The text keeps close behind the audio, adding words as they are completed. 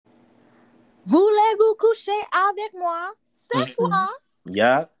coucher avec moi ce soir?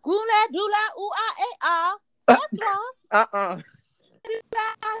 Yeah. Goula doula ou a ce soir?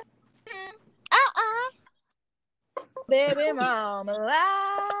 Baby marmalade.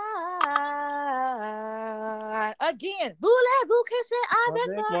 Again, voulez-vous coucher avec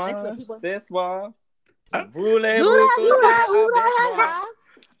moi? That's what people. Ce soir. Voulez-vous coucher avec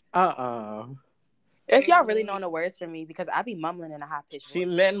moi? If y'all really know the words for me, because I be mumbling in a high pitch. She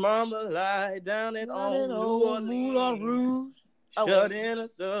let mama lie down at old New Orleans. Shut in a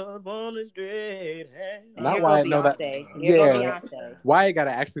stuff on the street. Not why I know that. Here go Beyonce. Why I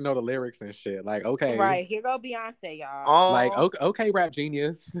gotta actually know the lyrics and shit? Like, okay, right here go Beyonce, y'all. Like, okay, Rap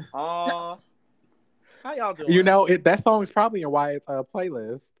Genius. How y'all doing? You know, that song is probably in Wyatt's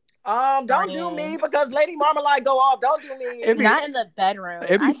playlist. Don't do me because Lady Marmalade go off. Don't do me. Not in the bedroom.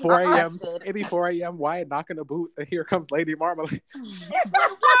 It'd be 4 a.m. It'd be 4 a.m. Wyatt knocking the boots, and here comes Lady Marmalade. It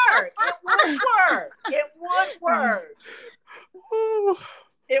would work. It would work.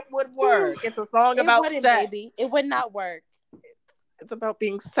 It would work. It's a song about sex. Baby. It would not work. It's about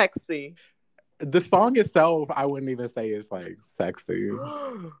being sexy. The song itself, I wouldn't even say is like sexy.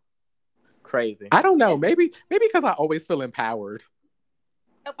 Crazy. I don't know. Maybe because I always feel empowered.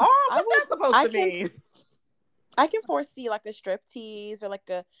 What's that supposed to mean? I can foresee like a strip tease or like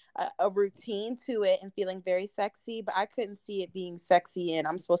a routine to it and feeling very sexy, but I couldn't see it being sexy and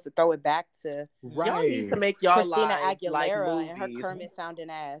I'm supposed to throw it back to y'all need to make y'all Christina Aguilera like and her Kermit sounding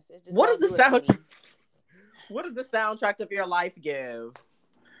ass. What is the sound? What does the soundtrack of your life give?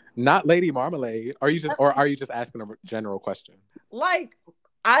 Not Lady Marmalade. Are you just asking a general question? Like,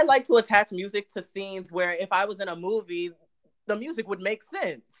 I like to attach music to scenes where if I was in a movie, the music would make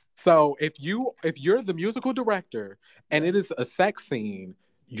sense. So if you're the musical director and it is a sex scene,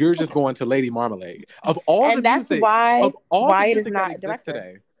 you're just going to Lady Marmalade. Of all and the that's music, why it is not a director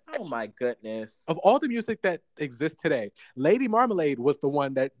today. Oh my goodness. Of all the music that exists today, Lady Marmalade was the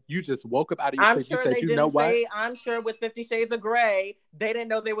one that you just woke up out of your sleep. You said, you know what? I'm sure with 50 Shades of Grey, they didn't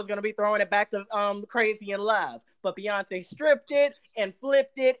know they was going to be throwing it back to Crazy in Love. But Beyonce stripped it and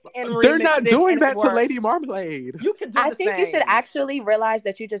flipped it and remixed it. They're not doing that to Lady Marmalade. You can do the same. You should actually realize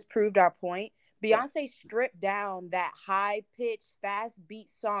that you just proved our point. Beyonce stripped down that high-pitched, fast-beat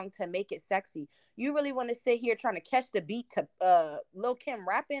song to make it sexy. You really want to sit here trying to catch the beat to Lil' Kim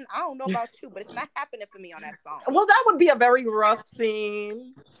rapping? I don't know about you, but it's not happening for me on that song. Well, that would be a very rough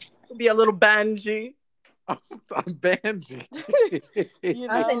scene. It would be a little bangy. I'm Benji.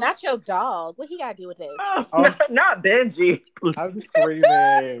 I say, not your dog. What he got to do with this? Not Benji. I'm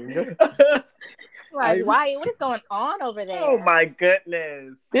screaming. Like, why? What is going on over there? Oh my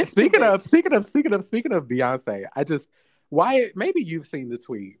goodness! Speaking of Beyonce, maybe you've seen the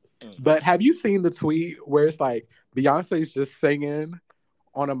tweet, but have you seen the tweet where it's like Beyonce's just singing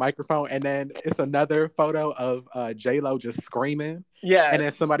on a microphone, and then it's another photo of J-Lo just screaming? Yeah, and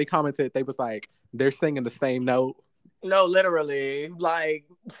then somebody commented they was like they're singing the same note. No, literally, like.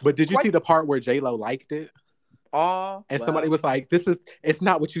 But did you see the part where J-Lo liked it? Somebody was like, it's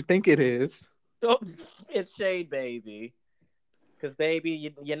not what you think it is. Oh, it's shade, baby. Because,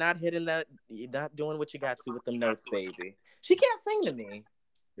 baby, you're not hitting that. You're not doing what you got to with them notes, baby. She can't sing to me.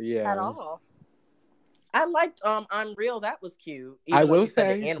 Yeah. At all. I liked I'm Real. That was cute. I will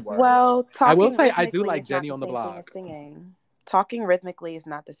say. I do like Jenny on the Block. Singing. Talking rhythmically is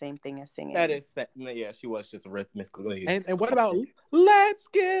not the same thing as singing. That is, yeah, she was just rhythmically. And what about Let's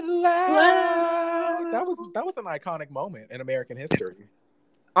Get Loud? That was an iconic moment in American history.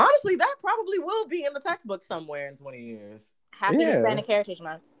 Honestly, that probably will be in the textbook somewhere in 20 years. Happy Hispanic Heritage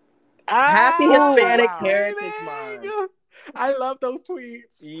Month. Happy Hispanic Heritage Month. I love those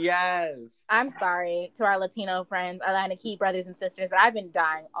tweets. Yes. I'm sorry to our Latino friends, our Latinx brothers and sisters, but I've been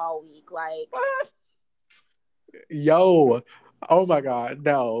dying all week. Like, yo, oh my God,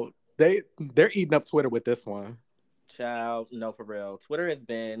 no, they're eating up Twitter with this one. Child, no, for real. Twitter has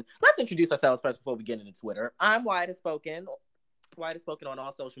been. Let's introduce ourselves first before we get into Twitter. I'm Wyatt Has Spoken. Wyatt Has Spoken on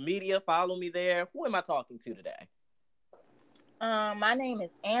all social media. Follow me there. Who am I talking to today? My name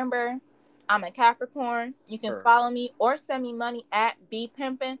is Amber. I'm a Capricorn. You can follow me or send me money at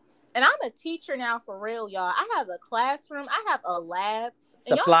bpimpin'. And I'm a teacher now for real, y'all. I have a classroom. I have a lab.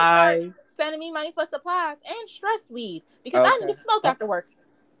 Supplies. And y'all sending me money for supplies and stress weed because I need to smoke after work.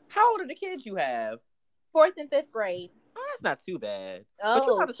 How old are the kids you have? 4th and 5th grade. Oh, that's not too bad. But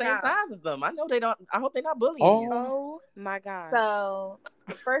you have the same size as them. I know they don't. I hope they're not bullying you. Oh my God. So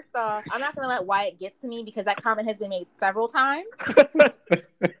first off, I'm not gonna let Wyatt get to me because that comment has been made several times.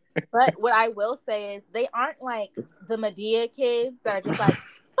 But what I will say is they aren't like the Medea kids that are just like,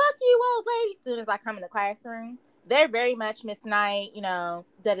 fuck you, old lady, as soon as I come in the classroom. They're very much Miss Knight, you know,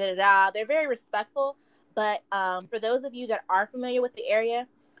 da-da-da-da. They're very respectful. But for those of you that are familiar with the area,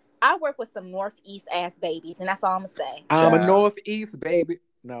 I work with some Northeast ass babies, and that's all I'm gonna say. I'm a Northeast baby.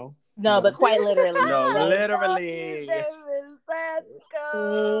 No, but quite literally. No, literally. Let's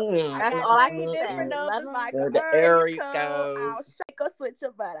go. That's all I can say. Love like the area code. I'll shake or switch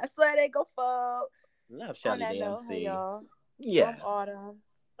your butt. I swear they go full. Love Shelly Note, hey y'all. Yes. I'm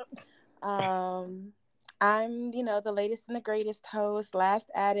Autumn. I'm, the latest and the greatest host, last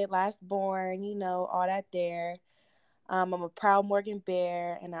added, last born, all that there. I'm a proud Morgan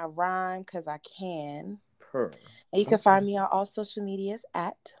Bear, and I rhyme because I can. And you can find me on all social medias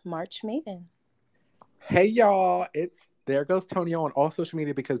at March Maven. Hey y'all, it's There Goes Tony on all social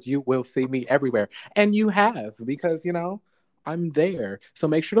media, because you will see me everywhere. And you have, because, I'm there. So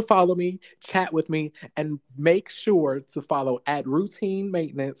make sure to follow me, chat with me, and make sure to follow at Routine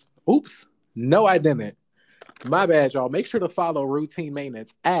Maintenance. Oops, no, I didn't. My bad, y'all. Make sure to follow Routine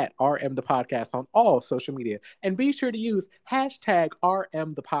Maintenance at RM the Podcast on all social media. And be sure to use hashtag RM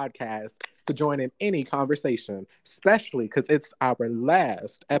the Podcast to join in any conversation, especially because it's our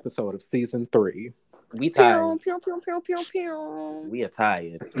last episode of season 3. We tired. Pew, pew, pew, pew, pew. We are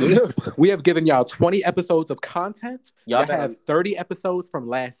tired. We have given y'all 20 episodes of content. Y'all better have 30 episodes from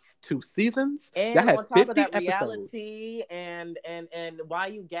last 2 seasons. And y'all have on top 50 of that, episodes. reality and why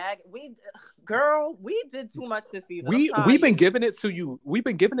you gag? We did too much this season. We've been giving it to you. We've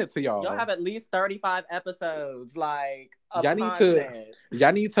been giving it to y'all. Y'all have at least 35 episodes, of y'all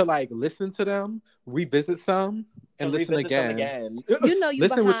need to like listen to them, revisit some, and listen again. Listen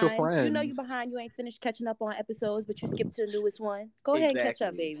behind. With your friends. You behind. You ain't finished catching up on episodes, but you skipped to the newest one. Go ahead and catch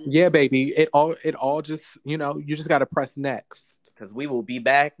up, baby. Yeah, baby. It all just you just gotta press next. Because we will be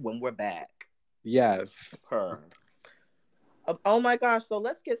back when we're back. Yes. Oh my gosh! So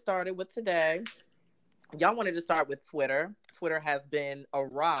let's get started with today. Y'all wanted to start with Twitter. Twitter has been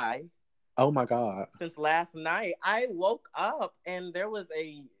awry. Oh my God! Since last night, I woke up and there was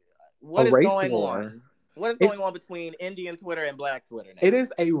race going war. on? What is going on between Indian Twitter and Black Twitter now? It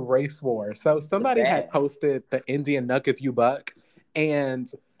is a race war. So somebody had posted the Indian Nuck If You Buck. And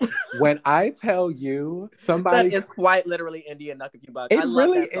when I tell you, somebody... That is quite literally Indian Nuck If You Buck. It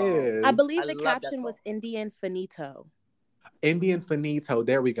really is. I believe the caption was Indian Finito. Indian Finito.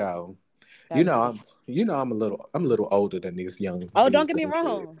 There we go. I'm a little older than these young. Oh, don't get me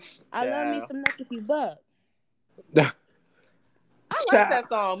wrong. I love me some Nuck If You Buck. I like that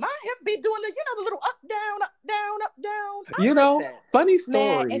song. My hip be doing the little up, down, up, down. Funny story.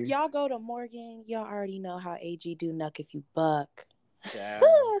 Man, if y'all go to Morgan, y'all already know how AG do Nuck If You Buck. Yeah.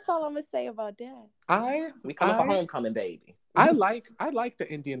 That's all I'm gonna say about that. We come up a homecoming, baby. I like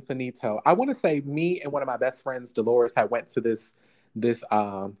the Indian Finito. I want to say me and one of my best friends, Dolores, had went to this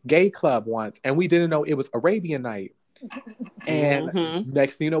gay club once, and we didn't know it was Arabian Night. And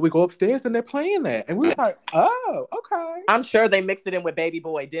next thing you know, we go upstairs and they're playing that, and we were like, "Oh, okay." I'm sure they mixed it in with Baby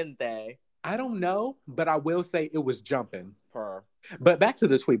Boy, didn't they? I don't know, but I will say it was jumping. But back to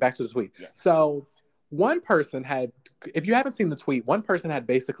the tweet. Yeah. So one person had, if you haven't seen the tweet, one person had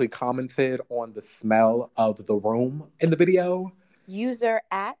basically commented on the smell of the room in the video. User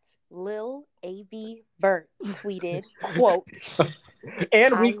at Lil AV Vert tweeted, quote,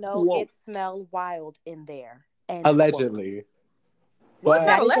 and I know it smelled wild in there. Allegedly. But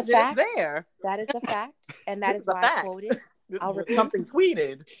that is a fact. There. That is a fact. And that is why I quoted. I'll repeat something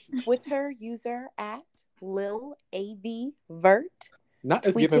tweeted. Twitter user at Lil AV Vert. Not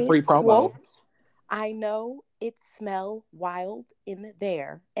as giving free promo. Quote, I know it smell wild in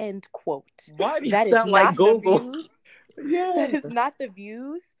there. End quote. Why do you sound like Google? That is not the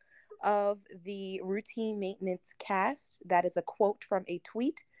views of the Routine Maintenance cast. That is a quote from a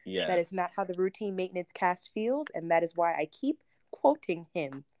tweet. Yes. That is not how the Routine Maintenance cast feels, and that is why I keep quoting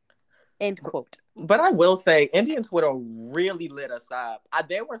him. End quote. But I will say, Indian Twitter really lit us up.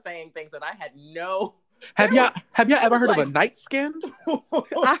 They were saying things that I had no... Have y'all ever heard of a night skin?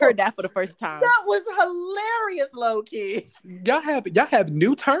 I heard that for the first time. That was hilarious, low key. Y'all have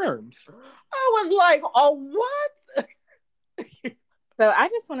new terms. I was like, oh, what? So I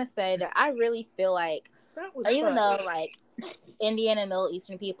just want to say that I really feel like, even though Indian and Middle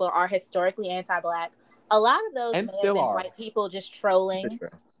Eastern people are historically anti-Black, a lot of those and may still have been are white people just trolling.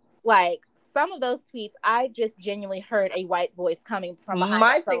 Sure. Some of those tweets, I just genuinely heard a white voice coming from behind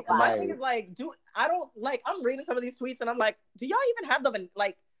my thing is I'm reading some of these tweets and I'm like, do y'all even have to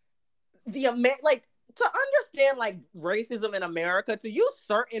understand racism in America? To use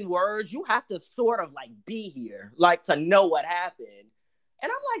certain words, you have to sort of be here, to know what happened.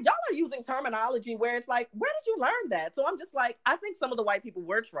 And I'm like, y'all are using terminology where it's like, where did you learn that? So I'm just like, I think some of the white people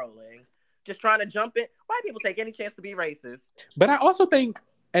were trolling, just trying to jump in. White people take any chance to be racist. But I also think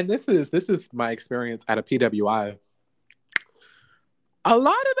and this is my experience at a PWI. A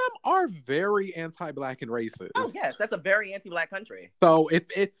lot of them are very anti-Black and racist. Oh yes, that's a very anti-Black country. So if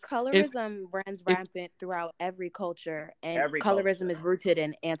colorism runs rampant throughout every culture, and colorism is rooted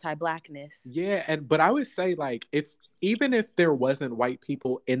in anti-Blackness. Yeah, but I would say, like, even if there wasn't white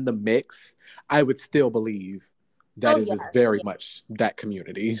people in the mix, I would still believe that it was very much that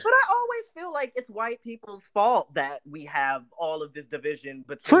community. But I always feel like it's white people's fault that we have all of this division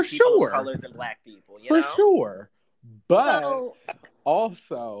between people of colors and Black people. You know? Sure. But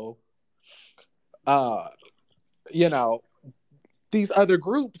also, you know, these other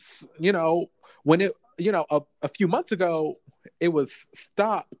groups, you know, when it, you know, a few months ago, it was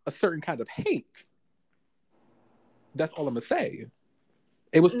stop a certain kind of hate. That's all I'm gonna say.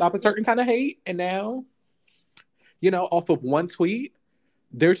 It was stop a certain kind of hate, and now, you know, off of one tweet,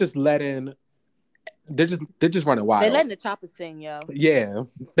 they're just running wild. They're letting the choppers sing, yo. Yeah,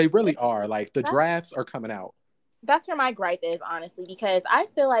 they really are. Like, the drafts are coming out. That's where my gripe is, honestly, because I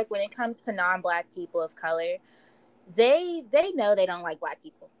feel like when it comes to non-Black people of color, they know they don't like Black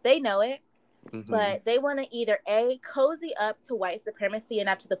people. They know it, but they want to either cozy up to white supremacy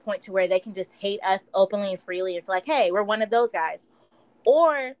enough to the point to where they can just hate us openly and freely and feel like, hey, we're one of those guys,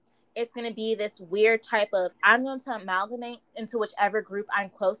 or it's going to be this weird type of, I'm going to amalgamate into whichever group I'm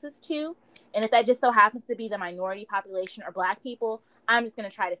closest to, and if that just so happens to be the minority population or Black people, I'm just going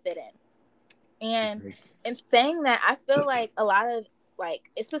to try to fit in. And in saying that, I feel like a lot of,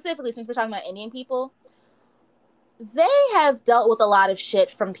 like, specifically since we're talking about Indian people, they have dealt with a lot of shit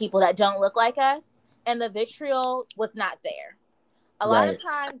from people that don't look like us, and the vitriol was not there. A lot of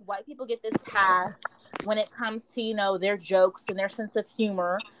times, white people get this pass when it comes to, you know, their jokes and their sense of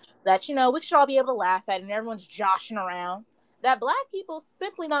humor that, you know, we should all be able to laugh at, and everyone's joshing around, that Black people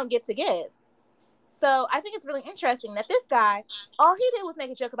simply don't get to give. So I think it's really interesting that this guy, all he did was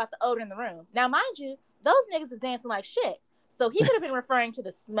make a joke about the odor in the room. Now, mind you, those niggas is dancing like shit. So he could have been referring to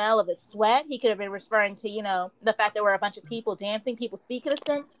the smell of his sweat. He could have been referring to, you know, the fact that we're a bunch of people dancing. People's feet could have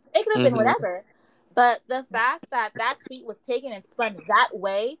stunk. It could have been whatever. But the fact that that tweet was taken and spun that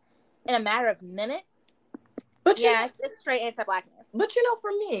way in a matter of minutes, it's straight anti-Blackness. But, you know,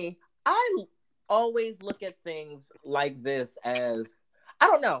 for me, I always look at things like this as, I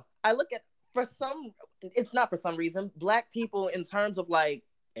don't know. I look at, it's not for some reason, Black people in terms of, like,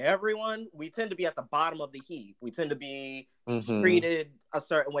 everyone, we tend to be at the bottom of the heap. We tend to be treated a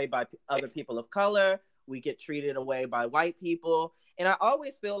certain way by other people of color. We get treated away by white people. And I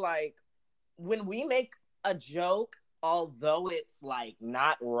always feel like when we make a joke, although it's, like,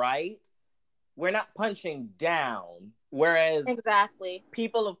 not right, we're not punching down. Whereas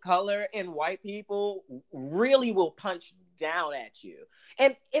people of color and white people really will punch down at you.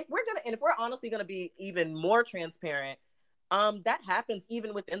 And if we're honestly gonna be even more transparent, that happens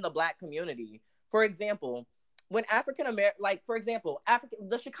even within the Black community. For example, when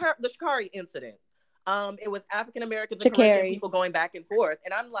the Sha'Carri incident, it was African Americans and Caribbean people going back and forth,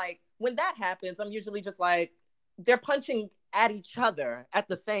 and I'm like, when that happens, I'm usually just like, they're punching at each other at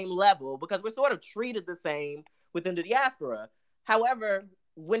the same level because we're sort of treated the same within the diaspora. However,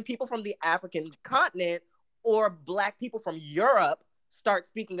 when people from the African continent or Black people from Europe start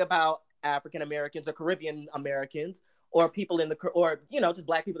speaking about African Americans or Caribbean Americans or people just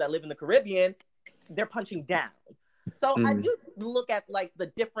Black people that live in the Caribbean, they're punching down. So I do look at, like, the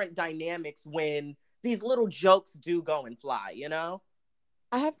different dynamics when these little jokes do go and fly, you know?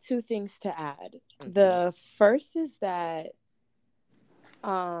 I have two things to add. The first is that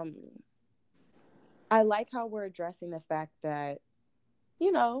I like how we're addressing the fact that,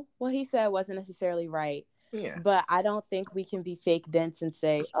 you know, what he said wasn't necessarily right. Yeah. But I don't think we can be fake dense and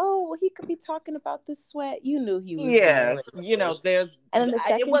say, oh, well, he could be talking about the sweat. You knew he was. Yeah, you know, it was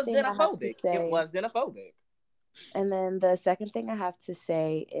xenophobic. It was xenophobic. And then the second thing I have to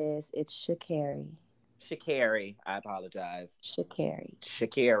say is it's Sha'Carri. Sha'Carri, I apologize.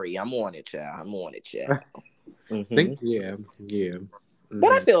 Sha'Carri, I'm on it, y'all. Yeah.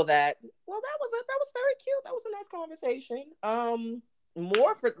 But I feel that. Well, that was very cute. That was a nice conversation.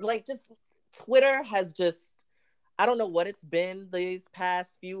 More for, like, just Twitter has just, I don't know what it's been these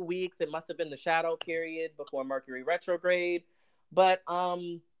past few weeks. It must have been the shadow period before Mercury retrograde. But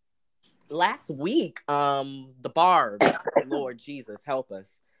last week, the Barbs, Lord Jesus, help us.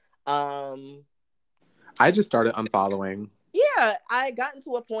 I just started unfollowing. Yeah, I gotten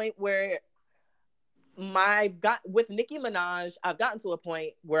to a point where with Nicki Minaj, I've gotten to a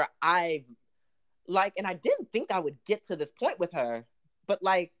point where and I didn't think I would get to this point with her, but,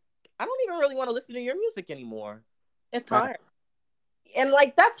 like, I don't even really want to listen to your music anymore. It's hard. And,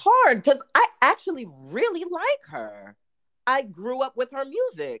 like, that's hard because I actually really like her. I grew up with her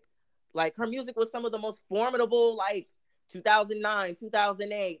music. Like, her music was some of the most formidable, like 2009,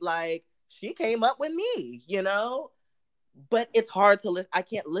 2008. Like, she came up with me, you know? But it's hard to listen. I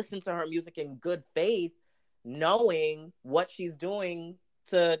can't listen to her music in good faith, knowing what she's doing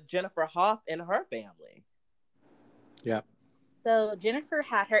to Jennifer Hoff and her family. Yeah. So Jennifer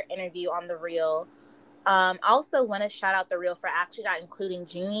had her interview on The Real. I also want to shout out The Real for actually not including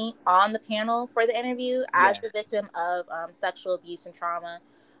Jeannie on the panel for the interview as the victim of sexual abuse and trauma.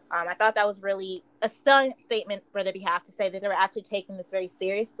 I thought that was really a stunning statement for their behalf to say that they were actually taking this very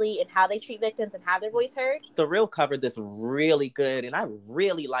seriously and how they treat victims and have their voice heard. The Real covered this really good, and I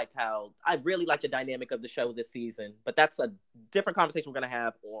really liked the dynamic of the show this season. But that's a different conversation we're going to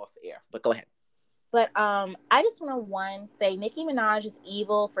have off air. But go ahead. But I just want to say Nicki Minaj is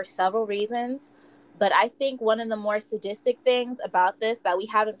evil for several reasons. But I think one of the more sadistic things about this that we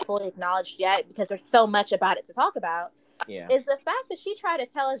haven't fully acknowledged yet, because there's so much about it to talk about, is the fact that she tried to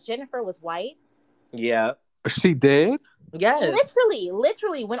tell us Jennifer was white. Yeah. She did? Yes.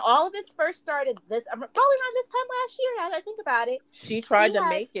 Literally. When all of this first started, probably around this time last year, now that I think about it. She tried to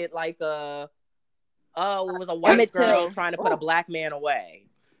make it like it was a white girl trying to put a black man away.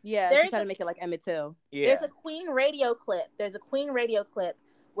 Yeah, she tried to make it like Emmett Till. Yeah. There's a Queen radio clip.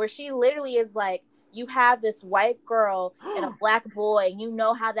 Where she literally is like, you have this white girl and a black boy, and you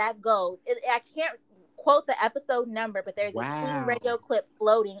know how that goes. I can't quote the episode number, but there's a Queen radio clip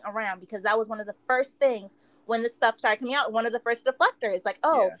floating around because that was one of the first things when this stuff started coming out. One of the first deflectors, like,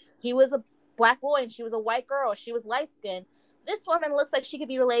 he was a black boy and she was a white girl. She was light skinned. This woman looks like she could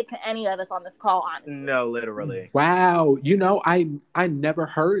be related to any of us on this call, honestly. No, literally. Wow. You know, I never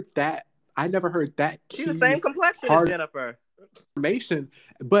heard that. She's the same complexion as Jennifer. Information,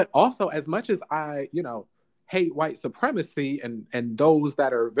 but also as much as I, hate white supremacy and those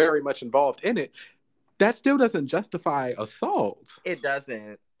that are very much involved in it, that still doesn't justify assault. It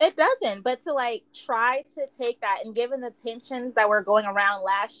doesn't. But to try to take that, and given the tensions that were going around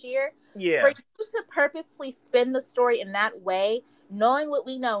last year, for you to purposely spin the story in that way, knowing what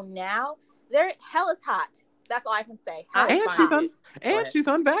we know now, hell is hot. That's all I can say. She's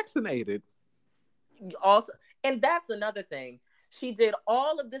unvaccinated. Also, and that's another thing. She did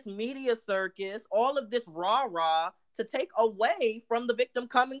all of this media circus, all of this rah-rah to take away from the victim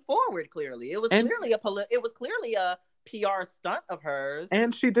coming forward. Clearly, it was clearly a PR stunt of hers.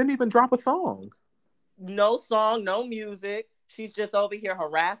 And she didn't even drop a song. No song, no music. She's just over here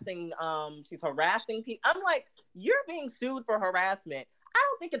harassing. She's harassing people. I'm like, you're being sued for harassment. I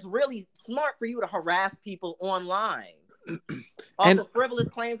don't think it's really smart for you to harass people online. Also, frivolous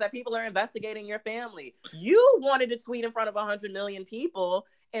claims that people are investigating your family. You wanted to tweet in front of 100 million people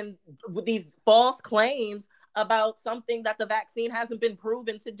and with these false claims about something that the vaccine hasn't been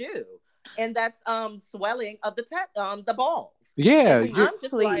proven to do, and that's swelling of the balls. Yeah,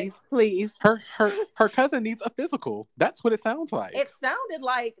 please. Her cousin needs a physical. That's what it sounds like. It sounded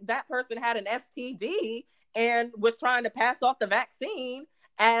like that person had an STD and was trying to pass off the vaccine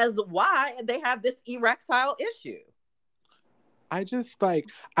as why they have this erectile issue. I just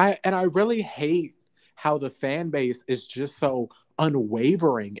I really hate how the fan base is just so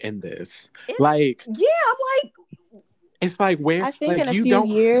unwavering in this. I'm like, it's like where I think in a few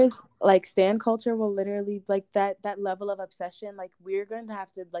years, stan culture will literally that level of obsession. We're going to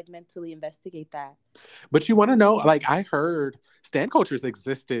have to mentally investigate that. But you want to know? I heard stan cultures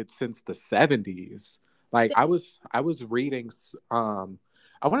existed since the 70s. I was reading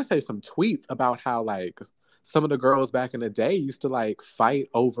I want to say some tweets about how some of the girls back in the day used to fight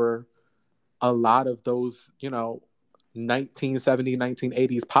over a lot of those, 1970s,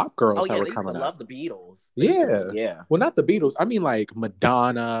 1980s pop girls that were coming up. Love the Beatles. Yeah. Well, not the Beatles. I mean,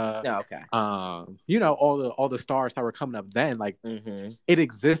 Madonna. Oh, okay. All the stars that were coming up then. It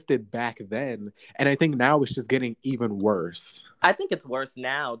existed back then, and I think now it's just getting even worse. I think it's worse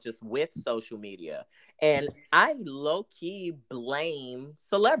now, just with social media, and I low key blame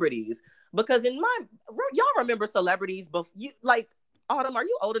celebrities because y'all remember celebrities before Autumn? Are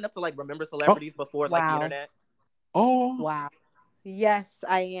you old enough to remember celebrities before the internet? Oh wow! Yes,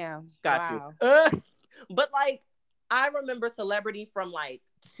 I am. Got you. But I remember celebrity from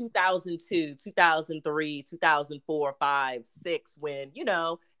 2002, 2003, 2004, 5, 6, when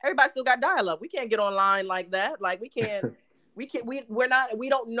everybody still got dial-up. We can't get online like that. We can't. We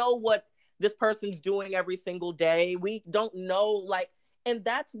don't know what this person's doing every single day. We don't know and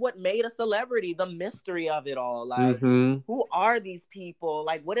that's what made a celebrity, the mystery of it all. Who are these people?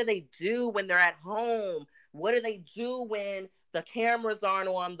 What do they do when they're at home? What do they do when the cameras aren't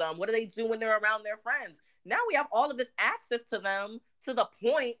on them? What do they do when they're around their friends? Now we have all of this access to them to the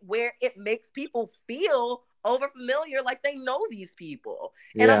point where it makes people feel over familiar, like they know these people.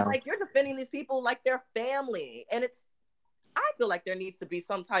 And I'm like, you're defending these people like they're family. And I feel like there needs to be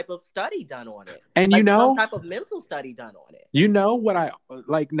some type of study done on it. And like some type of mental study done on it. You know what I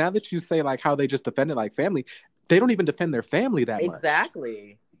like now that you say like how they just defend it like family, they don't even defend their family that much.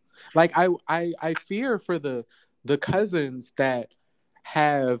 Exactly. Like I fear for the cousins that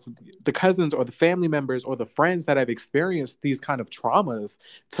have the cousins or the family members or the friends that have experienced these kind of traumas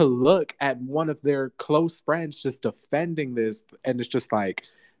to look at one of their close friends just defending this, and it's just like,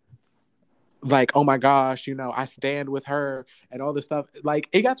 oh my gosh, you know, I stand with her and all this stuff. Like,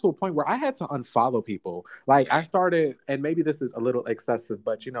 it got to a point where I had to unfollow people. Like, I started, and maybe this is a little excessive,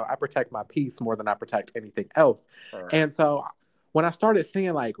 but, you know, I protect my peace more than I protect anything else. Right. And so when I started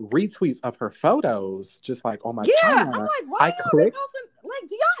seeing, like, retweets of her photos, just, like, on my timeline, I'm like, why y'all reposting? Like,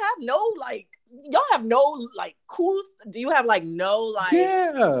 do y'all have no, cool, do you have,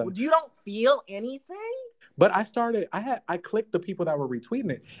 no, do you don't feel anything? But I clicked the people that were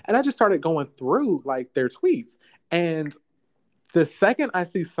retweeting it, and I just started going through like their tweets. And the second I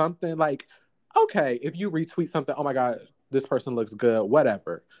see something like, okay, if you retweet something, oh my God, this person looks good,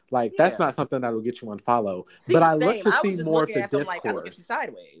 whatever. Like, that's not something that'll get you unfollow. But I look to see more of the discourse. Like, I look at you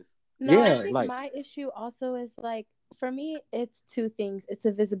sideways. No, I think my issue also is like, for me, it's two things. It's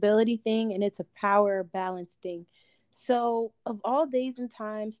a visibility thing and it's a power balance thing. So, of all days and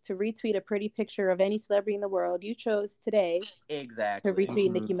times to retweet a pretty picture of any celebrity in the world, you chose today to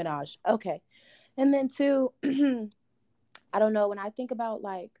retweet Nicki Minaj. Okay. And then two, I don't know, when I think about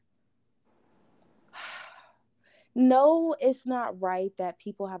like, no, it's not right that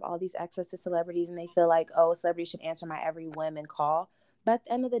people have all these access to celebrities and they feel like, oh, celebrities should answer my every whim and call. But at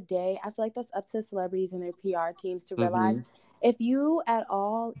the end of the day, I feel like that's up to celebrities and their PR teams to realize if you at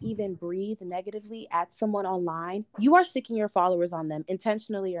all even breathe negatively at someone online, you are sicking your followers on them,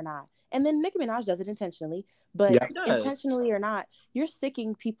 intentionally or not. And then Nicki Minaj does it intentionally, but intentionally or not, you're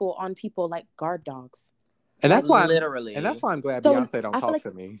sicking people on people like guard dogs. And that's why I'm glad Beyonce don't talk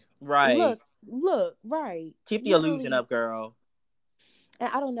to me. Right. Look, right. Keep the illusion up, girl. And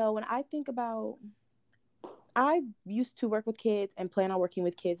I don't know, when I think about, I used to work with kids and plan on working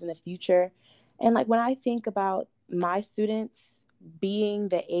with kids in the future. And like when I think about my students being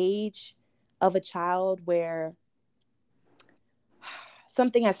the age of a child where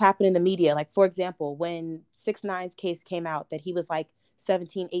something has happened in the media, like for example, when 6ix9ine's case came out that he was like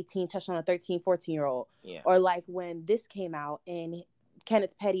 17, 18, touched on a 13, 14-year-old, or like when this came out and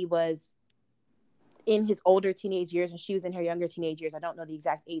Kenneth Petty was in his older teenage years and she was in her younger teenage years. I don't know the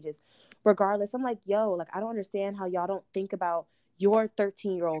exact ages. Regardless, I'm like, yo, like, I don't understand how y'all don't think about your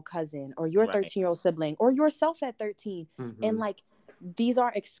 13-year-old cousin or your 13-year-old sibling or yourself at 13. And like, these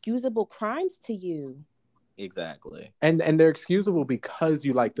are excusable crimes to you. Exactly. And they're excusable because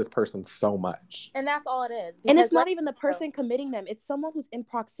you like this person so much. And that's all it is. And it's not even the person committing them. It's someone who's in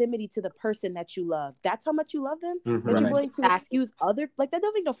proximity to the person that you love. That's how much you love them. And you're willing to excuse other, like, that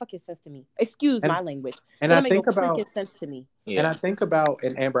doesn't make no fucking sense to me. Excuse my language. And I think about freaking sense to me. Yeah. And I think about,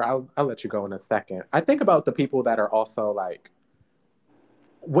 and Amber, I'll let you go in a second. I think about the people that are also like,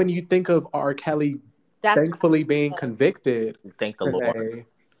 when you think of R. Kelly thankfully being convicted, thank the Lord.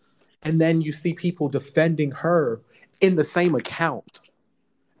 And then you see people defending her in the same account.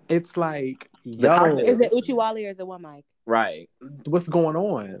 It's like, yo. Is it Uchiwali or is it One Mic? Right. What's going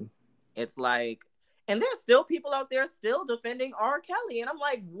on? It's like, and there's still people out there still defending R. Kelly. And I'm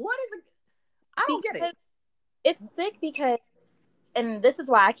like, what is it? I don't get it. It's sick because, and this is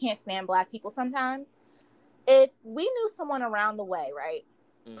why I can't stand Black people sometimes. If we knew someone around the way, right,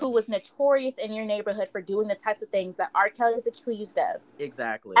 who was notorious in your neighborhood for doing the types of things that R. Kelly is accused of.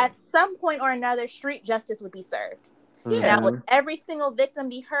 Exactly. At some point or another, street justice would be served. Now, would every single victim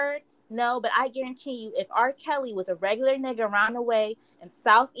be heard? No, but I guarantee you, if R. Kelly was a regular nigga around the way in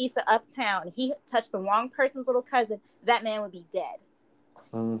southeast of Uptown, and he touched the wrong person's little cousin, that man would be dead.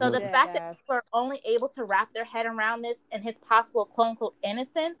 So the fact that people are only able to wrap their head around this and his possible quote-unquote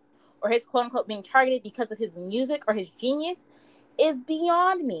innocence or his quote-unquote being targeted because of his music or his genius is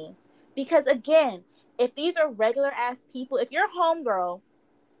beyond me. Because again, if these are regular ass people, if your homegirl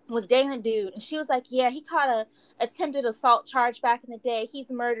was dating a dude and she was like, yeah, he caught a attempted assault charge back in the day,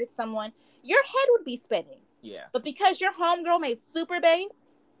 he's murdered someone, your head would be spinning. Yeah. But because your homegirl made super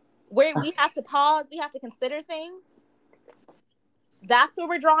bass, where we have to pause, we have to consider things, that's where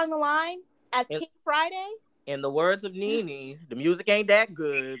we're drawing the line at Pink Friday. In the words of Nene, the music ain't that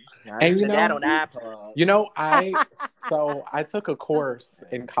good. And you know, that on iPod. You know, I took a course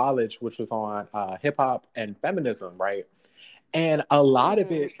in college which was on hip hop and feminism, right? And a lot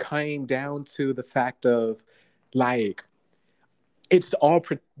of it came down to the fact of like, it's all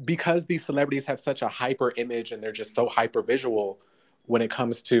because these celebrities have such a hyper image and they're just so hyper visual when it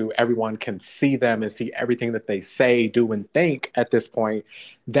comes to everyone can see them and see everything that they say, do, and think at this point,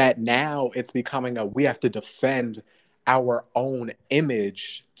 that now it's becoming we have to defend our own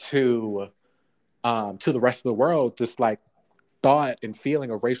image to the rest of the world, this like thought and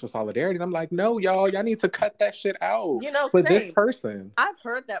feeling of racial solidarity. And I'm like, no, y'all need to cut that shit out for this person. I've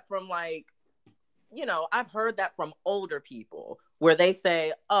heard that from I've heard that from older people where they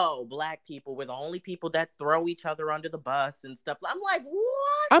say, oh, Black people were the only people that throw each other under the bus and stuff. I'm like,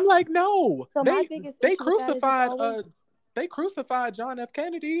 what? I'm like, no. So they crucified John F.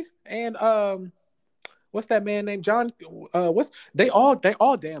 Kennedy and what's that man named John? They all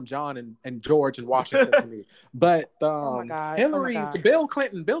damn John and George and Washington to me. But Hillary, Bill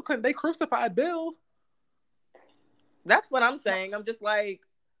Clinton, they crucified Bill. That's what I'm saying. I'm just like,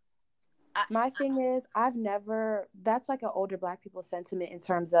 my thing is, that's like an older Black people sentiment in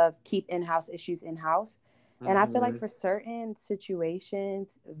terms of keep in-house issues in-house. And I feel like for certain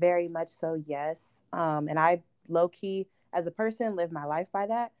situations, very much so, yes. And I low-key, as a person, live my life by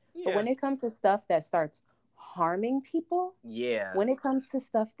that. Yeah. But when it comes to stuff that starts harming people, when it comes to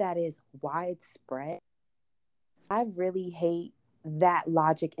stuff that is widespread, I really hate that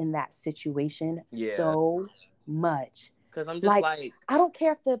logic in that situation so much. Because I'm just like, I don't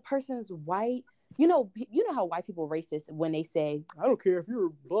care if the person's white. You know how white people racist when they say, I don't care if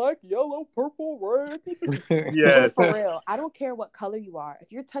you're black, yellow, purple, red. Yeah. For real. I don't care what color you are.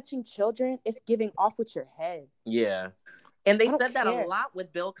 If you're touching children, it's giving off with your head. Yeah. And they said that a lot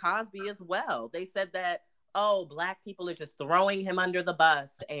with Bill Cosby as well. They said that, oh, Black people are just throwing him under the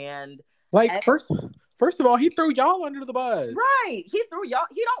bus. And first of all, he threw y'all under the bus. Right. He threw y'all.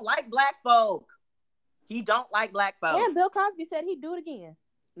 He don't like Black folk. He don't like Black folks. And Bill Cosby said he'd do it again.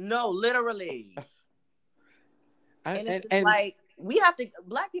 No, literally. And it's just like,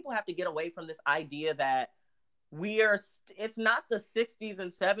 Black people have to get away from this idea that it's not the 60s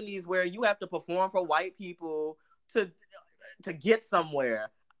and 70s where you have to perform for white people to get somewhere.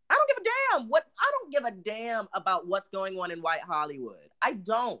 I don't give a damn. I don't give a damn about what's going on in white Hollywood. I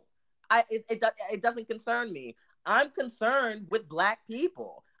don't. It doesn't concern me. I'm concerned with Black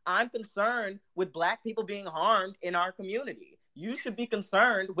people. I'm concerned with Black people being harmed in our community. You should be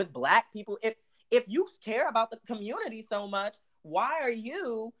concerned with Black people. If you care about the community so much, why are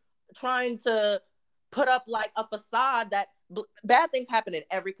you trying to put up like a facade that bad things happen in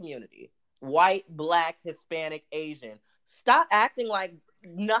every community? White, Black, Hispanic, Asian. Stop acting like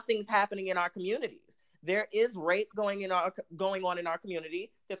nothing's happening in our communities. There is rape going on in our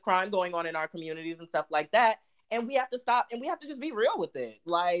community. There's crime going on in our communities and stuff like that. And we have to stop, and we have to just be real with it.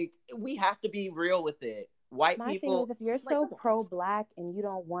 Like, we have to be real with it. White people. My thing is, if you're so pro-Black and you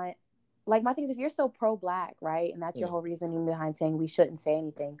don't want, my thing is, if you're so pro-Black, right, and that's your whole reasoning behind saying we shouldn't say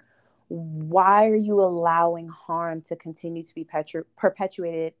anything, why are you allowing harm to continue to be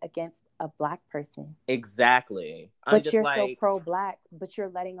perpetuated against a Black person? Exactly. But you're so pro-Black, but you're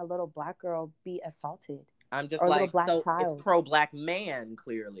letting a little Black girl be assaulted. I'm just like, so child. It's pro-Black man,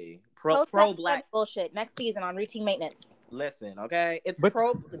 clearly. Pro-Black bullshit. Next season on Routine Maintenance. Listen, okay?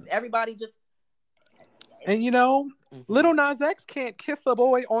 Everybody just... And Lil Nas X can't kiss a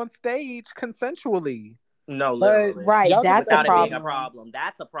boy on stage consensually. No, literally. Right, that's a problem. Being a problem.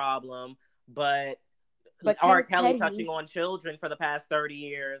 That's a problem. But R. Kelly touching on children for the past 30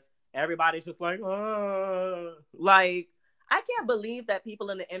 years, everybody's just like, like, I can't believe that people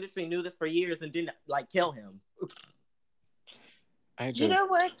in the industry knew this for years and didn't kill him. You know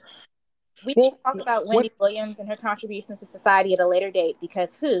what? We can talk about Wendy Williams and her contributions to society at a later date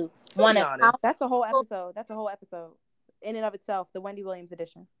because that's a whole episode. That's a whole episode in and of itself. The Wendy Williams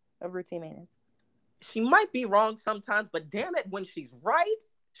edition of Routine Maintenance. She might be wrong sometimes, but damn it, when she's right,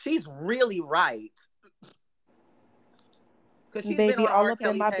 she's really right. Because she's been on R.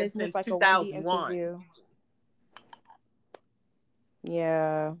 Kelly's head since 2001.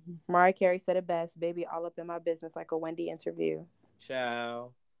 Yeah, Mariah Carey said it best. Baby, all up in my business like a Wendy interview.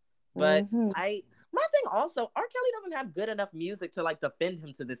 Ciao. But my thing also, R. Kelly doesn't have good enough music to defend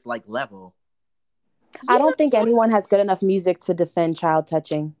him to this level. I don't think anyone has good enough music to defend child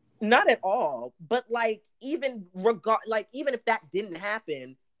touching. Not at all. But even if that didn't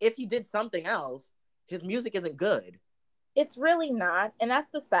happen, if he did something else, his music isn't good. It's really not. And that's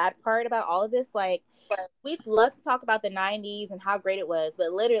the sad part about all of this. We love to talk about the 90s and how great it was,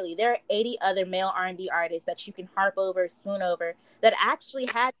 but literally there are 80 other male R&B artists that you can harp over, swoon over, that actually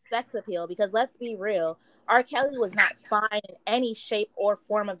had sex appeal, because let's be real, R. Kelly was not fine in any shape or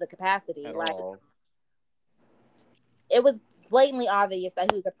form of the capacity. At all. It was blatantly obvious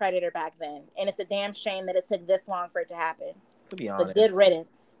that he was a predator back then, and it's a damn shame that it took this long for it to happen. To be But honest. good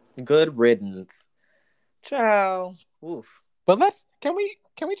riddance. Good riddance. Ciao. Oof. But can we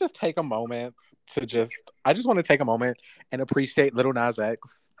just take a moment to I just want to take a moment and appreciate Lil Nas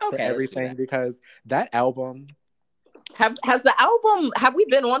X for everything, because that album. Have we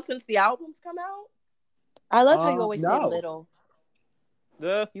been on since the album's come out? I love how you always say little.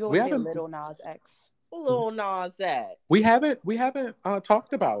 You always say Lil Nas X. Lil Nas X. We haven't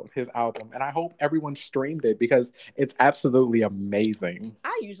talked about his album, and I hope everyone streamed it because it's absolutely amazing.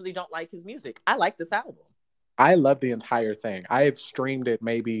 I usually don't like his music. I like this album. I love the entire thing. I have streamed it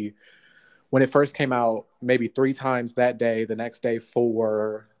maybe when it first came out, maybe 3 times that day. The next day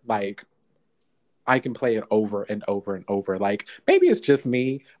 4. Like, I can play it over and over and over. Like, maybe it's just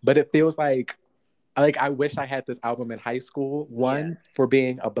me, but it feels like I wish I had this album in high school. One, for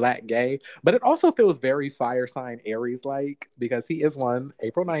being a Black gay, but it also feels very fire sign Aries like, because he is one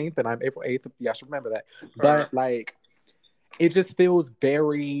April 9th and I'm April 8th. Yeah, I should remember that. But like, it just feels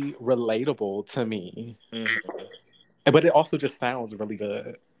very relatable to me. Mm-hmm. But it also just sounds really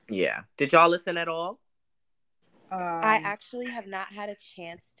good. Yeah. Did y'all listen at all? I actually have not had a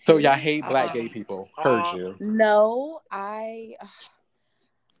chance to. So y'all hate Black gay people. Heard you. No,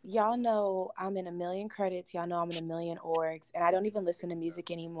 y'all know I'm in a million credits. Y'all know I'm in a million orgs. And I don't even listen to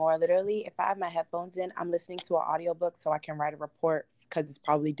music anymore. Literally, if I have my headphones in, I'm listening to an audiobook so I can write a report because it's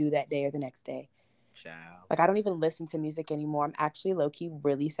probably due that day or the next day. Child. Like, I don't even listen to music anymore. I'm actually low-key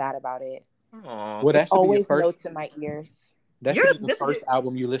really sad about it. Aww. Well, it's always notes in my ears. That should be the first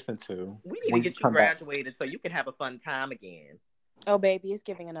album you listen to. We need to get you graduated so you can have a fun time again. Oh, baby, it's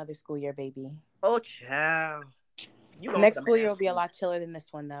giving another school year, baby. Oh, child. Next school year will be a lot chiller than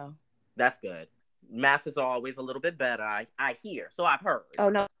this one, though. That's good. Masters are always a little bit better, I hear. So I've heard. Oh,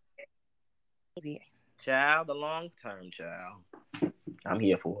 no. Maybe. Child, the long term, child. I'm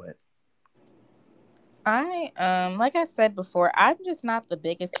here for it. Like I said before, I'm just not the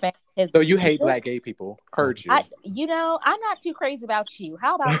biggest fan. So you hate Black gay people? Heard you. I'm not too crazy about you.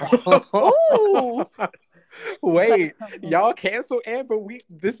 How about that? Ooh. Wait, y'all cancel Amber.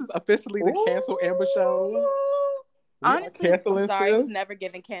 This is officially the Cancel Amber show. Honestly, I'm sorry, it was never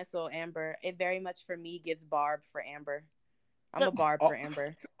given Cancel Amber. It very much for me gives Barb for Amber. I'm a Barb for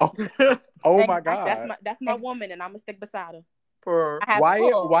Amber. Oh my God, that's my woman, and I'm gonna stick beside her.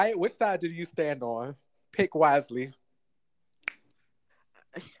 Wyatt, which side did you stand on? Pick wisely.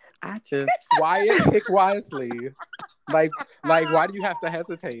 Wyatt, pick wisely. Like, why do you have to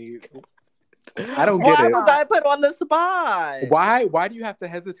hesitate? I don't get it. Why was I put on the spot? Why do you have to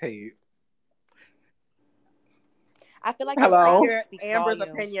hesitate? I feel like Amber's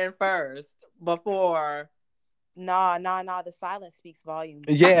opinion first before. Nah. The silence speaks volumes.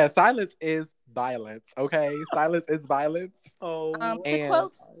 Yeah, silence is violence. Okay, silence is violence. To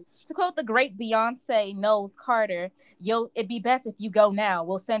quote the great Beyonce Knowles Carter, it'd be best if you go now.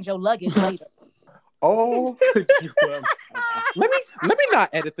 We'll send your luggage later. Oh, let me not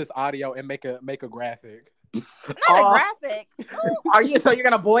edit this audio and make a graphic. Not a graphic. So you're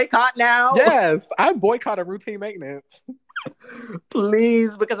gonna boycott now? Yes, I'm boycotting routine maintenance.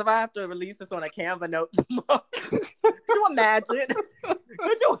 Please, because if I have to release this on a Canva note, could you imagine?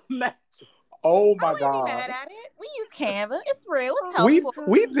 Oh my God! I wouldn't be mad at it. We use Canva. It's real. It's helpful.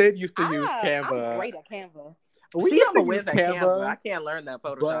 We did used to use Canva. I'm great at Canva. I'm a whiz at Canva. I can't learn that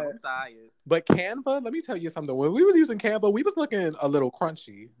Photoshop. I'm tired. But Canva, let me tell you something. When we was using Canva, we was looking a little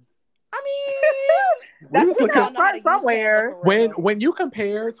crunchy. I mean, that's looking somewhere. When you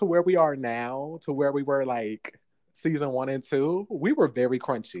compare to where we are now to where we were like season 1 and 2, we were very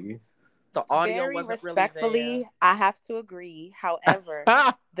crunchy. The audio very wasn't respectfully, really there. I have to agree. However,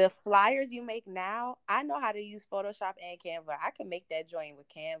 the flyers you make now, I know how to use Photoshop and Canva. I can make that joint with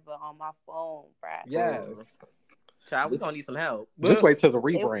Canva on my phone, bruh. Yes. Child, we're gonna need some help. Just wait till the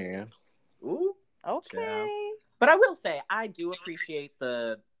rebrand. Ooh. Okay. Child. But I will say, I do appreciate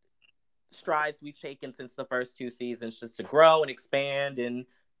the strides we've taken since the first 2 seasons, just to grow and expand and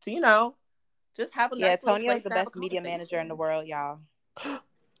to, just have a nice Tonio's the best media manager in the world, y'all.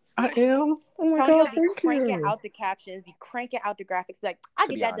 I am. Oh my Tonio God, be cranking out the captions, be cranking out the graphics. Be like, I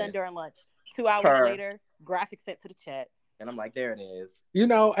get that done during lunch. 2 hours later, graphics sent to the chat. And I'm like, there it is.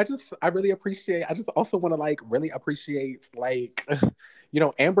 I really appreciate. I just also want to really appreciate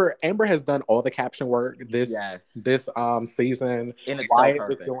Amber has done all the caption work this season. And it's Wyatt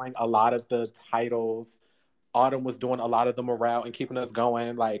was doing a lot of the titles. Autumn was doing a lot of the morale and keeping us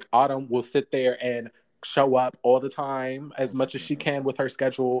going. Like, Autumn will sit there and show up all the time as much as she can with her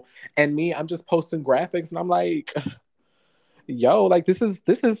schedule. And me, I'm just posting graphics and I'm like, yo, like this is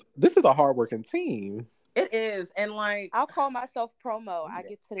a hardworking team. It is. And like, I'll call myself promo. I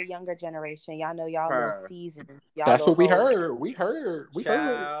get to the younger generation. Y'all know y'all little seasoned. Y'all That's what we old. heard. We heard.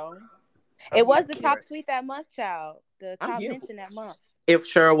 It was the top tweet that month, child. The top mention that month. It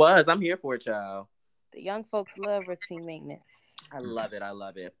sure was. I'm here for it, child. The young folks love routine maintenance. I love it. I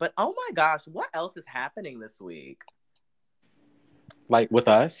love it. But oh my gosh, what else is happening this week? Like with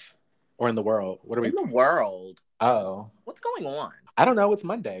us or in the world? What are we? In the world. Oh. What's going on? I don't know. It's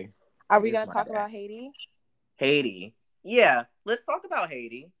Monday. Are we going to talk about Haiti? Haiti. Yeah. Let's talk about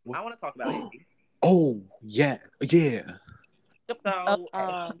Haiti. I want to talk about Haiti. Oh, yeah. Yeah. So,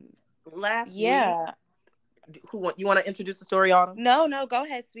 last week, you want to introduce the story, Autumn? No, go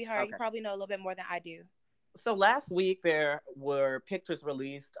ahead, sweetheart. Okay. You probably know a little bit more than I do. So last week, there were pictures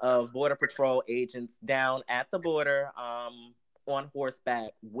released of Border Patrol agents down at the border on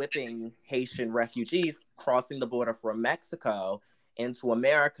horseback whipping Haitian refugees crossing the border from Mexico into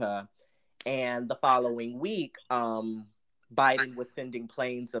America. And the following week, Biden was sending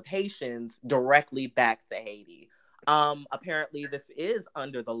planes of Haitians directly back to Haiti. Apparently, this is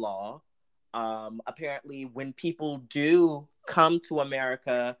under the law. Apparently, when people do come to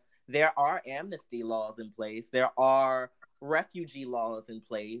America, there are amnesty laws in place. There are refugee laws in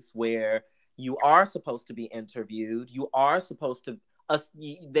place where you are supposed to be interviewed. You are supposed to,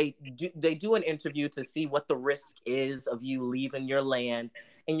 they do an interview to see what the risk is of you leaving your land.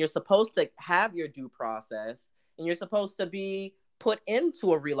 And you're supposed to have your due process. And you're supposed to be put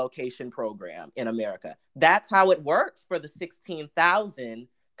into a relocation program in America. That's how it works for the 16,000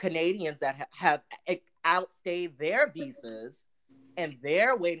 Canadians that have outstayed their visas. And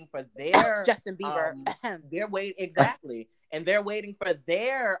they're waiting for their Justin Bieber. They're waiting exactly, and they're waiting for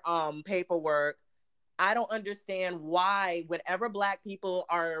their paperwork. I don't understand why, whenever Black people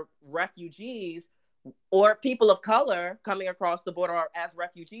are refugees or people of color coming across the border as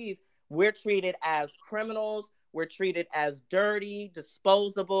refugees, we're treated as criminals. We're treated as dirty,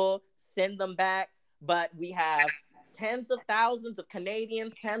 disposable. Send them back. But we have tens of thousands of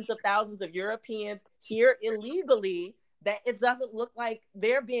Canadians, tens of thousands of Europeans here illegally. That it doesn't look like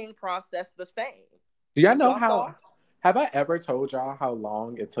they're being processed the same. Do y'all know how? Have I ever told y'all how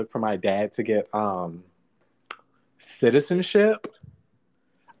long it took for my dad to get citizenship?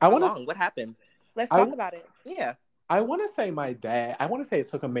 What happened? Let's talk about it. Yeah. I want to say it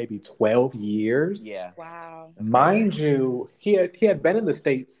took him maybe 12 years. Yeah. Wow. Mind you, he had been in the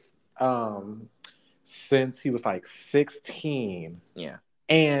States since he was like 16. Yeah.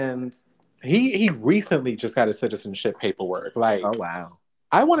 And he recently just got his citizenship paperwork. Like, oh wow!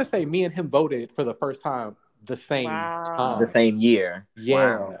 I want to say me and him voted for the first time the same time, the same year.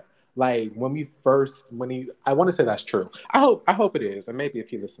 Yeah, wow. Like I want to say that's true. I hope it is, and maybe if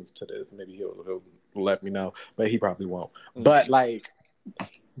he listens to this, maybe he'll let me know. But he probably won't. Mm-hmm. But like,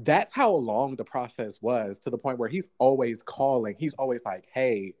 that's how long the process was, to the point where he's always calling. He's always like,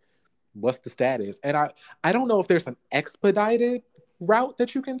 "Hey, what's the status?" And I don't know if there's an expedited route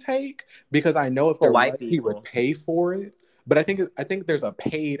that you can take, because I know if there was, he would pay for it, but I think there's a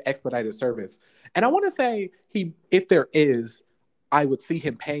paid expedited service, and I want to say if there is, I would see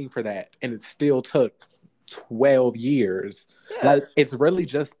him paying for that, and it still took 12 years. Yeah. Like, it's really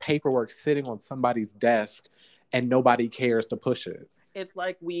just paperwork sitting on somebody's desk and nobody cares to push it. It's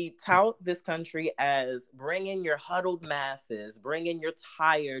like we tout this country as bring in your huddled masses, bring in your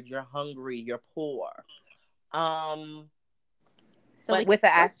tired, you're hungry, you're poor. So with an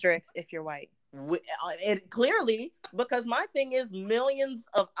asterisk if you're white. It clearly, because my thing is millions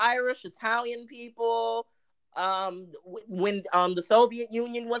of Irish, Italian people, when the Soviet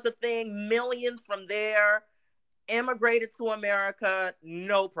Union was a thing, millions from there immigrated to America,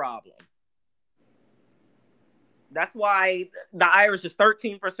 no problem. That's why the Irish is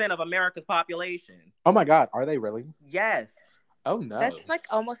 13% of America's population. Oh my God, are they really? Yes. Oh no. That's like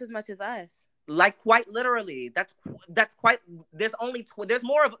almost as much as us. Like quite literally, that's quite. There's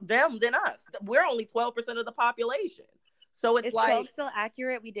more of them than us. We're only 12% of the population. So it's like still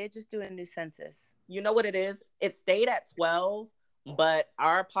accurate. We did just do a new census. You know what it is? It stayed at 12, but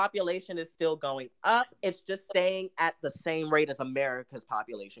our population is still going up. It's just staying at the same rate as America's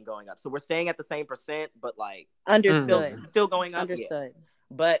population going up. So we're staying at the same percent, but like understood, still going up. Understood. Yeah.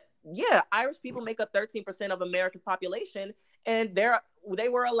 But yeah, Irish people make up 13% of America's population, and they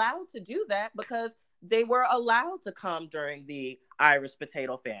were allowed to do that because they were allowed to come during the Irish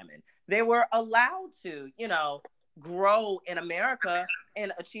potato famine. They were allowed to, grow in America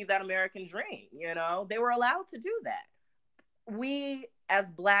and achieve that American dream. They were allowed to do that. We, as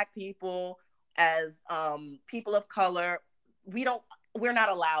Black people, as people of color, we're not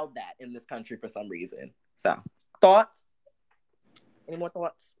allowed that in this country for some reason. So, thoughts? Any more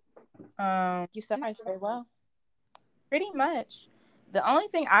thoughts? You summarized very well. Pretty much. The only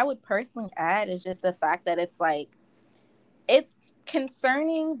thing I would personally add is just the fact that it's like, it's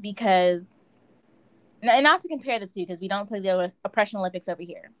concerning because, and not to compare the two because we don't play the oppression Olympics over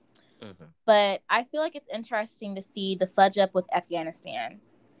here. Mm-hmm. But I feel like it's interesting to see the fudge up with Afghanistan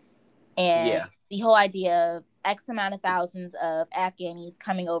and the whole idea of X amount of thousands of Afghanis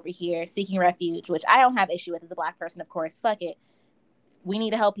coming over here seeking refuge, which I don't have issue with as a Black person, of course. Fuck it. We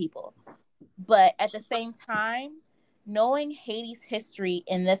need to help people. But at the same time, knowing Haiti's history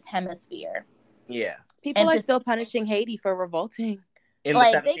in this hemisphere. Yeah. People are still punishing Haiti for revolting. In the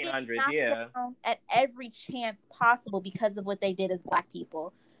 1700s, yeah. At every chance possible because of what they did as Black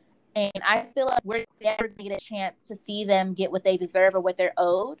people. And I feel like we're never going to get a chance to see them get what they deserve or what they're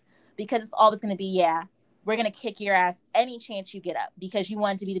owed, because it's always going to be, we're going to kick your ass any chance you get up because you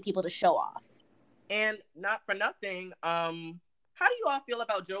wanted to be the people to show off. And not for nothing, how do you all feel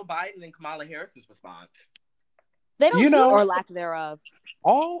about Joe Biden and Kamala Harris's response? They don't or lack thereof.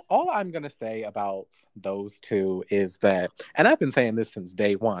 All I'm going to say about those two is that, and I've been saying this since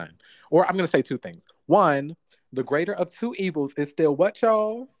day one, or I'm going to say two things. One, the greater of two evils is still what,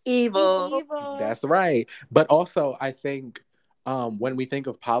 y'all? Evil. That's right. But also, I think when we think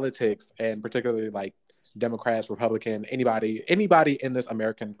of politics, and particularly like Democrats, Republican, anybody in this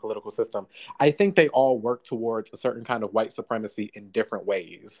American political system, I think they all work towards a certain kind of white supremacy in different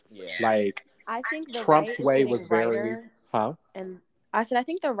ways. Yeah. Like, I think Trump's way was very... And I said, I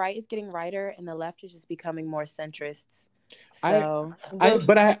think the right is getting righter and the left is just becoming more centrists. So,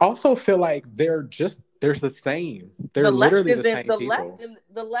 but I also feel like they're the same. They're literally the same people.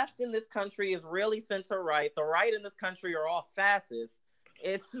 The left in this country is really center right. The right in this country are all fascists.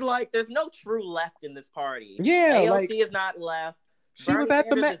 It's like there's no true left in this party. Yeah, AOC is not left. She was at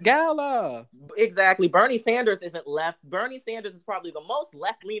the Met Gala. Exactly. Bernie Sanders isn't left. Bernie Sanders is probably the most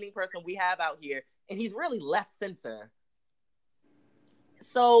left-leaning person we have out here, and he's really left center.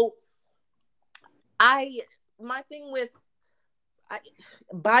 So, my thing with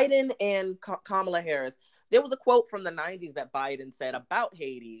Biden and Kamala Harris, there was a quote from the 90s that Biden said about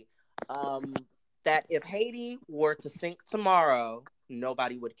Haiti, that if Haiti were to sink tomorrow,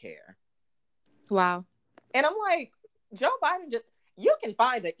 nobody would care. Wow. And I'm like, Joe Biden you can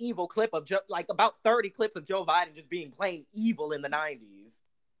find an evil clip of about 30 clips of Joe Biden just being plain evil in the 90s.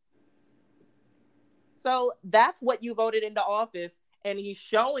 So that's what you voted into office, and he's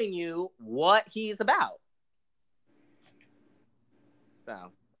showing you what he's about.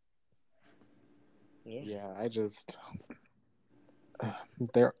 So, yeah, I just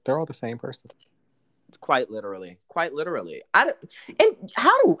they're all the same person. Quite literally. And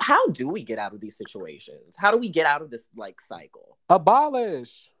how do we get out of these situations? How do we get out of this cycle?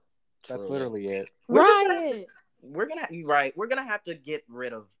 Abolish. Truly. That's literally it. Right. We're gonna have to get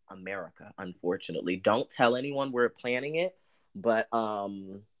rid of America, unfortunately. Don't tell anyone we're planning it. But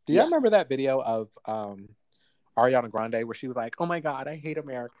do you remember that video of Ariana Grande where she was like, "Oh my God, I hate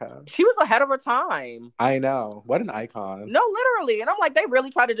America." She was ahead of her time. I know. What an icon. No, literally. And I'm like, they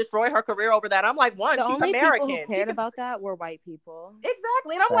really tried to destroy her career over that. I'm like, she's American. The only people who cared about that were white people.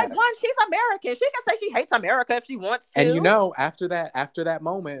 Exactly. And I'm like, she's American. She can say she hates America if she wants to. And after that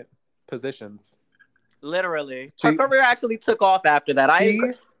moment, positions. Literally. Her career actually took off after that.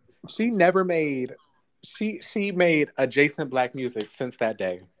 She never made... She made adjacent Black music since that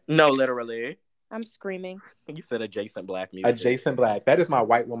day. No, literally. I'm screaming. You said adjacent Black music. Adjacent Black. That is my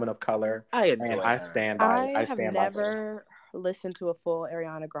white woman of color. I enjoy and her. I stand by it. I have never listened to a full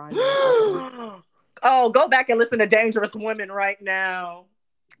Ariana Grande. Oh, go back and listen to Dangerous Women right now.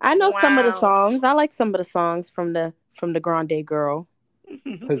 I know some of the songs. I like some of the songs from the Grande girl.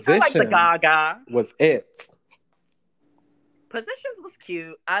 Positions I like the Gaga. Was it. Positions was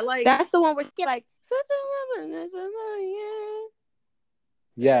cute. I like... That's the one where she like...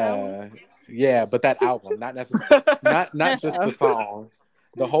 Yeah, but that album, not necessarily, not just the song,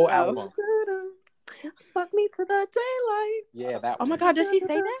 the whole album. Fuck me to the daylight. Yeah, that. Oh my God, did she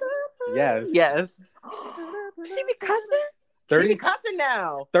say that? Yes. She be cussing. She be cussing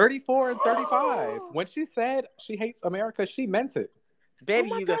now. 34 and 35. When she said she hates America, she meant it. Baby,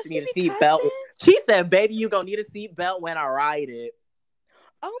 you gonna need a seatbelt. She said, "Baby, you gonna need a seatbelt when I ride it."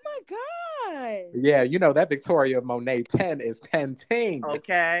 Oh my God. Yeah, that Victoria Monet pen is penting.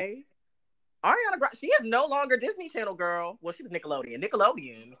 Okay. Ariana Grande, she is no longer Disney Channel girl. Well, she was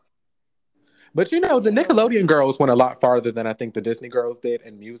Nickelodeon. But the Nickelodeon girls went a lot farther than I think the Disney girls did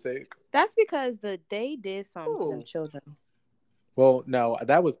in music. That's because they did something to them children. Well, no,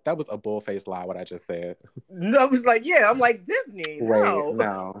 that was a bull-faced lie, what I just said. No, I was like, I'm like, Disney. Wait,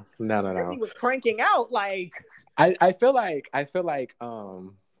 no. Disney was cranking out like... I feel like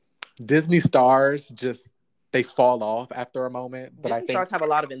Disney stars just they fall off after a moment. But Disney I think stars have a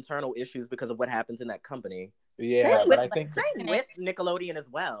lot of internal issues because of what happens in that company. yeah, Same but with, I think same with Nickelodeon as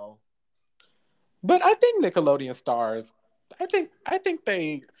well. but I think Nickelodeon stars I think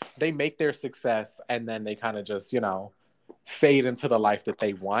they make their success and then they kind of just, fade into the life that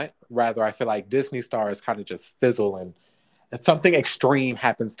they want. Rather, I feel like Disney stars kind of just fizzle and something extreme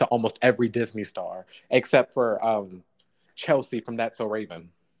happens to almost every Disney star except for Chelsea from That's So Raven.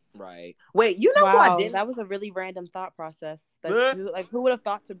 Right. Wait, you know who I Wow, didn't? that was a really random thought process. Like, who would have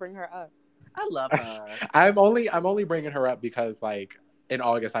thought to bring her up? I love her. I'm only bringing her up because like in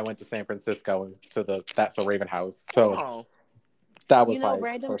August I went to San Francisco to the That's So Raven house. So that was like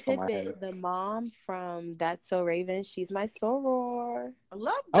random first on my head. tidbit. The mom from That's So Raven, she's my soror. I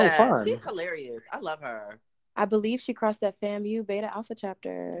love Oh, that. fun. She's hilarious. I love her. I believe she crossed that FAMU Beta Alpha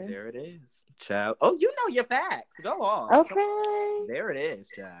chapter. There it is, child. Oh, you know your facts. Go on. Okay. There it is,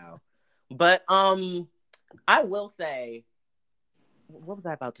 child. But I will say, what was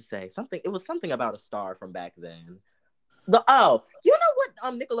I about to say? Something. It was something about a star from back then. You know what?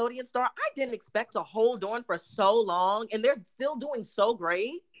 Nickelodeon star. I didn't expect to hold on for so long, and they're still doing so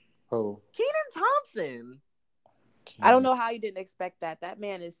great. Oh, Kenan Thompson. I don't know how you didn't expect that. That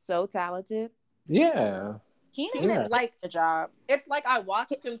man is so talented. Yeah. Kenan, like a job. It's like I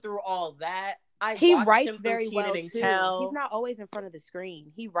watched him through all that. He watched writes him through very well Kenan and too. Kel. He's not always in front of the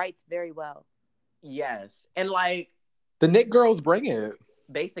screen. He writes very well. Yes, and like The Nick girls bring it.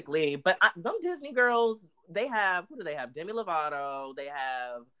 basically, but them Disney girls, they have who do they have? Demi Lovato. They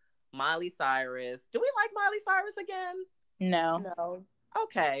have Miley Cyrus. Do we like Miley Cyrus again? No.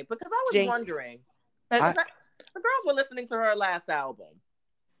 Okay, because I was Jinx. wondering. The girls were listening to her last album.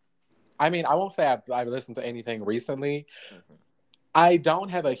 I mean, I won't say I've listened to anything recently. Mm-hmm. I don't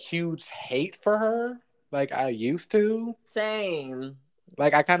have a huge hate for her like I used to. Same.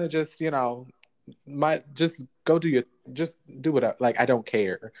 Like I kind of just, just do it. Like I don't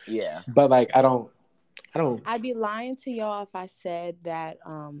care. Yeah. But like I don't. I'd be lying to y'all if I said that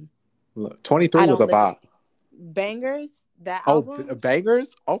 23 was a bop. Bangers, that album. Bangers?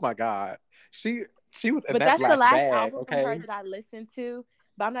 Oh my god. She was in but that that's black the last bag, album okay? from her that I listened to.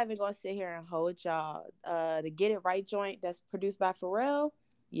 But I'm not even gonna sit here and hold y'all. The Get It Right joint that's produced by Pharrell.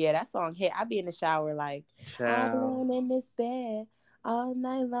 Yeah, that song hit. I be in the shower like I'm in this bed all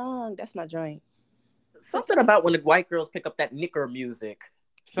night long. That's my joint. Something about when the white girls pick up that knicker music.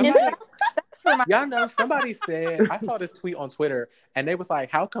 Y'all know, somebody said, I saw this tweet on Twitter, and they was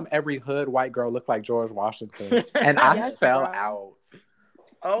like, how come every hood white girl looked like George Washington? And I fell out.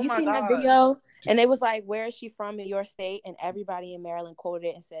 Oh you my seen God. that video? And it was like, where is she from in your state? And everybody in Maryland quoted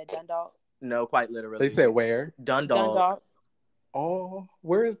it and said Dundalk. No, quite literally. They said where? Dundalk. Oh,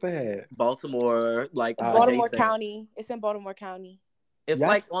 where is that? Baltimore, like Baltimore adjacent. County. It's in Baltimore County. It's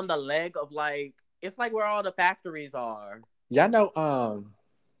like on the leg of like, it's like where all the factories are. Y'all know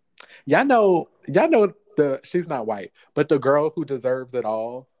she's not white, but the girl who deserves it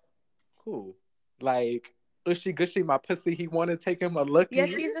all. Who? Like, Ushy Gushy, my pussy, he want to take him a look. Yeah,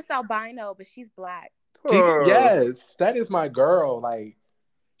 she's just albino, but she's black. Yes, that is my girl. Like,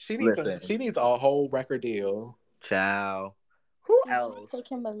 she needs a whole record deal. Ciao. Who else? Take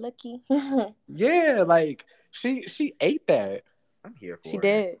him a lookie. Yeah, like she ate that. I'm here for it. She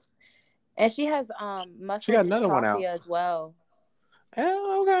did. And she has muscle she got another one out as well.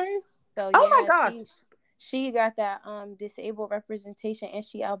 Oh, okay. So oh my gosh. She got that disabled representation and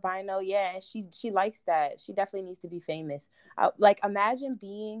she albino, and she likes that. She definitely needs to be famous. Like imagine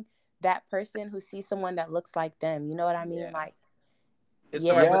being that person who sees someone that looks like them. You know what I mean? Yeah. Like it's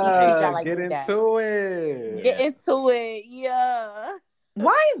get into it. Get into it, yeah.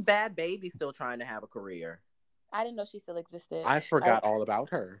 Why is Bad Baby still trying to have a career? I didn't know she still existed. I forgot all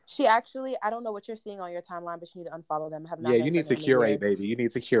about her. She actually, I don't know what you're seeing on your timeline, but you need to unfollow them. You need to curate, baby. You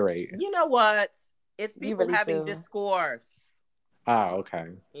need to curate. You know what? It's people really having discourse. Oh, okay.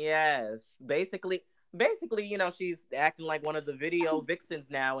 Yes. Basically, she's acting like one of the video vixens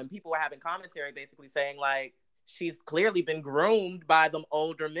now, and people are having commentary basically saying like she's clearly been groomed by them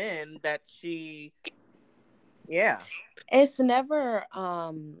older men that she. Yeah. It's never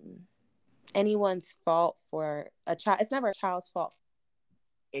anyone's fault for a child. It's never a child's fault.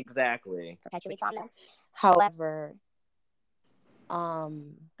 Exactly. However,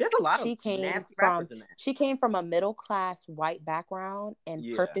 there's a lot of nasty rappers in that. She came from a middle class white background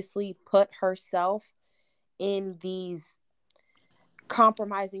and purposely put herself in these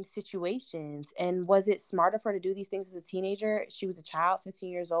compromising situations. And was it smart of her to do these things as a teenager? She was a child, 15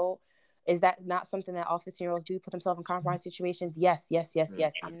 years old. Is that not something that all 15-year-olds do, put themselves in compromised situations? Yes.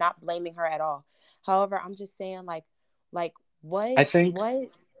 I'm not blaming her at all. However, I'm just saying like what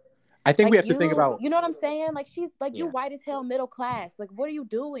I think Like we have to think about. you know what I'm saying? Like she's like you Yeah. white as hell, middle class. Like what are you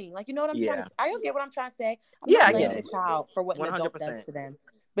doing? Like you know what I'm trying Yeah. to. I don't get what I'm trying to say. I'm Yeah, not I get blaming a it. child for what an adult does 100%. to them,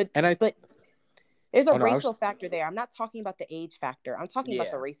 but And I, there's a oh no, racial factor there. I'm not talking about the age factor. I'm talking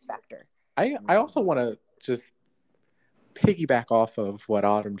about the Yeah. race factor. I also want to just piggyback off of what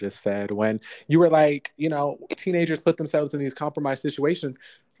Autumn just said when you were like, you know, teenagers put themselves in these compromised situations.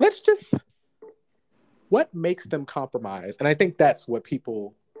 Let's just, what makes them compromise? And I think that's what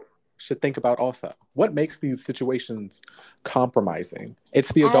people should think about also. What makes these situations compromising?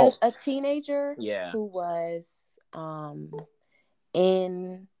 It's the As adult. a teenager Yeah. who was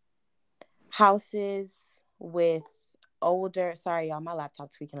in houses with older, sorry y'all, my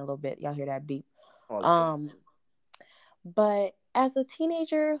laptop tweaking a little bit. Y'all hear that beep. But as a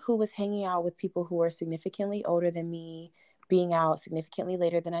teenager who was hanging out with people who were significantly older than me, being out significantly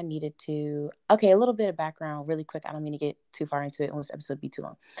later than I needed to. Okay, a little bit of background really quick. I don't mean to get too far into it. This episode would be too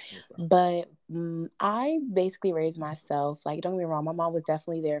long. But I basically raised myself. Like, don't get me wrong, my mom was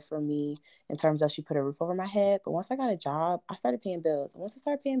definitely there for me in terms of she put a roof over my head. But once I got a job, I started paying bills. And once I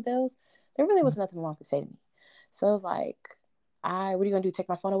started paying bills, there really was nothing wrong to say to me. So it was like, what are you going to do? Take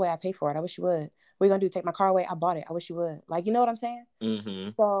my phone away? I pay for it. I wish you would. What are you going to do? Take my car away? I bought it. I wish you would. Like, you know what I'm saying?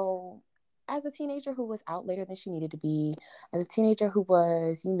 Mm-hmm. So as a teenager who was out later than she needed to be, as a teenager who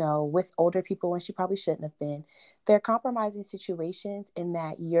was, you know, with older people when she probably shouldn't have been, they're compromising situations in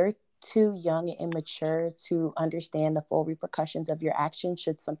that you're too young and immature to understand the full repercussions of your actions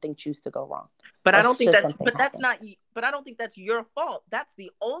should something choose to go wrong. But I don't think that's, but I don't think that's your fault. That's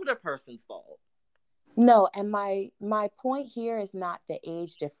the older person's fault. No, and my point here is not the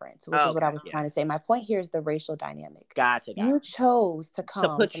age difference, which is what I was trying to say. My point here is the racial dynamic. Gotcha. You chose to come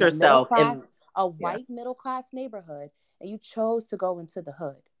to put from yourself a white middle class neighborhood, and you chose to go into the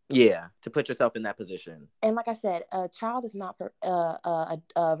hood. Yeah, to put yourself in that position. And like I said, a child is not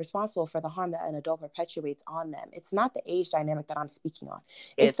responsible for the harm that an adult perpetuates on them. It's not the age dynamic that I'm speaking on.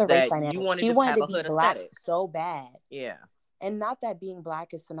 It's the race dynamic. She wanted to be black so bad. Yeah. And not that being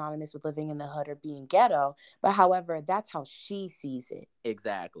black is synonymous with living in the hood or being ghetto, but however, that's how she sees it.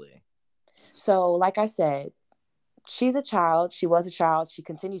 Exactly. So, like I said, she's a child. She was a child. She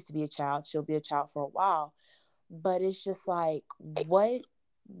continues to be a child. She'll be a child for a while. But it's just like, what?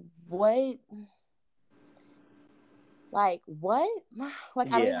 Like, what? Like,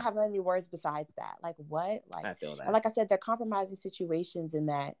 I don't even have any words besides that. Like, what? Like, I feel that. And like I said, they're compromising situations in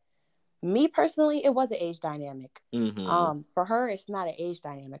that. Me personally, it was an age dynamic. Mm-hmm. For her, it's not an age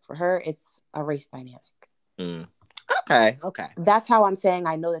dynamic. For her, it's a race dynamic. Mm. Okay. That's how I'm saying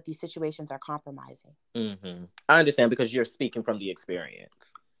I know that these situations are compromising. Mm-hmm. I understand because you're speaking from the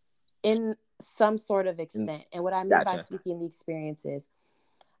experience. In some sort of extent. And what I mean by speaking the experience is,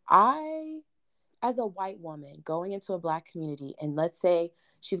 I, as a white woman, going into a black community, and let's say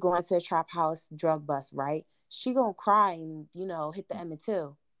she's going to a trap house drug bust, right? She gonna cry and, you know, hit the Emmett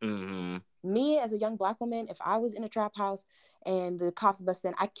Till. Mm-hmm. Me as a young black woman, if I was in a trap house and the cops bust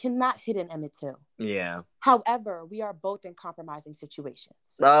in, I cannot hit an Emmett Till. Yeah. However, we are both in compromising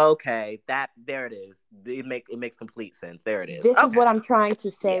situations. Okay, there it is. It makes complete sense. There it is. This is what I'm trying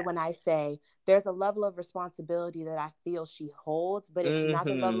to say when I say there's a level of responsibility that I feel she holds, but it's not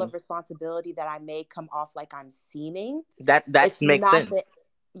the level of responsibility that I may come off like I'm seeming. That makes sense.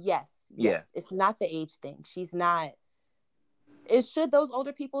 Yes. It's not the age thing. She's not. Should those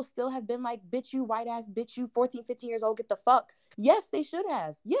older people still have been like, bitch, you white ass, bitch, you 14, 15 years old, get the fuck? Yes, they should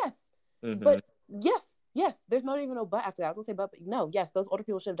have. Yes. Mm-hmm. But yes. There's not even no but after that. I was going to say, but no, yes, those older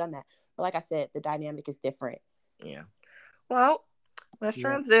people should have done that. But like I said, the dynamic is different. Yeah. Well, let's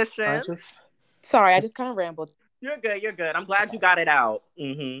transition. Sorry, I just kind of rambled. You're good. I'm glad you got it out.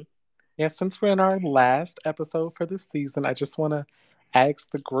 Mm-hmm. Yeah, since we're in our last episode for this season, I just want to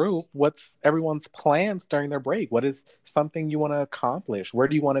ask the group, what's everyone's plans during their break? What is something you want to accomplish? Where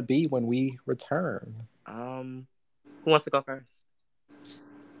do you want to be when we return? Who wants to go first?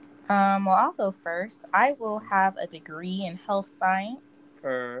 Well, I'll go first. I will have a degree in health science.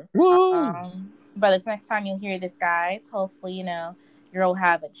 Woo! By the next time you'll hear this, guys, hopefully, you'll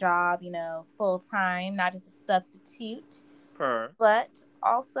have a job, full time, not just a substitute. But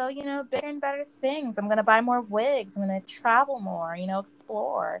also, bigger and better things. I'm going to buy more wigs. I'm going to travel more,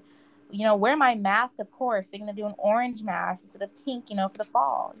 explore. Wear my mask, of course. Thinking of doing orange mask instead of pink, for the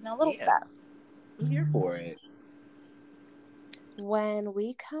fall. Little stuff. I'm here for it. When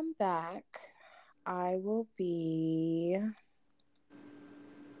we come back, I will be...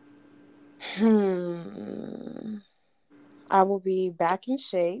 I will be back in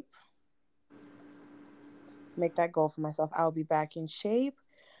shape. Make that goal for myself. I will be back in shape.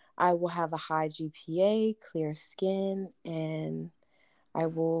 I will have a high GPA, clear skin, and I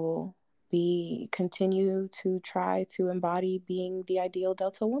will continue to try to embody being the ideal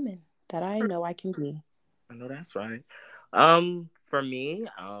Delta woman that I know I can be. I know that's right. For me,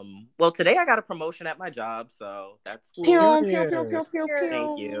 well, today I got a promotion at my job, so that's cool. Pew, pew, pew, pew, pew, pew.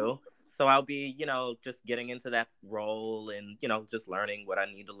 Thank you. So I'll be, just getting into that role and, just learning what I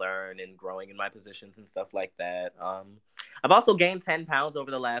need to learn and growing in my positions and stuff like that. I've also gained 10 pounds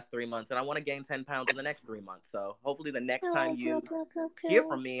over the last 3 months, and I want to gain 10 pounds in the next 3 months. So hopefully the next time you hear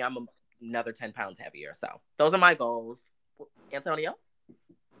from me, I'm another 10 pounds heavier. So those are my goals. Antonio?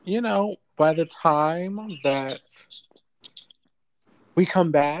 By the time that we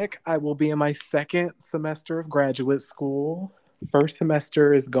come back, I will be in my second semester of graduate school. First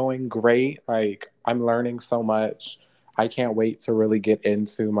semester is going great. Like, I'm learning so much. I can't wait to really get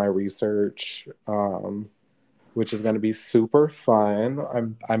into my research, which is going to be super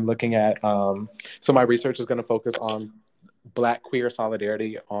fun. I'm looking at, so my research is going to focus on Black queer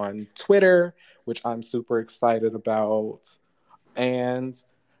solidarity on Twitter, which I'm super excited about. And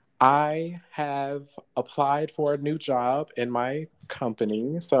I have applied for a new job in my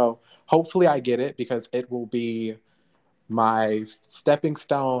company. So hopefully I get it, because it will be my stepping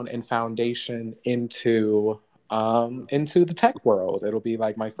stone and foundation into the tech world. It'll be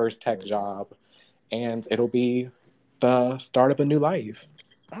like my first tech job, and it'll be the start of a new life.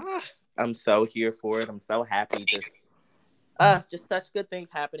 I'm so here for it. I'm so happy. Just such good things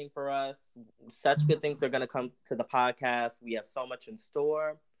happening for us. Such good things are going to come to the podcast. We have so much in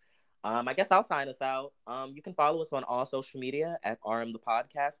store. I guess I'll sign us out. You can follow us on all social media at RM the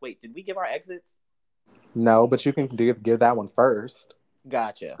Podcast. Wait, did we give our exits? No, but you can give that one first.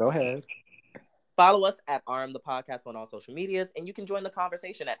 Gotcha. Go ahead. Follow us at RM the Podcast on all social medias, and you can join the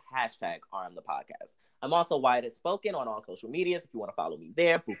conversation at #RM the Podcast. I'm also Wyatt Is Spoken on all social medias. If you want to follow me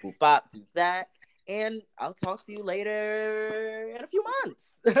there, boop boop bop, do that. And I'll talk to you later in a few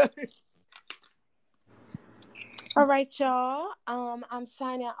months. All right, y'all. I'm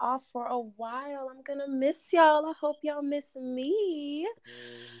signing off for a while. I'm gonna miss y'all. I hope y'all miss me.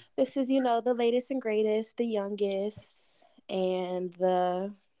 This is, the latest and greatest, the youngest, and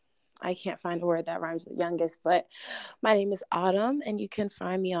I can't find a word that rhymes with youngest, but my name is Autumn, and you can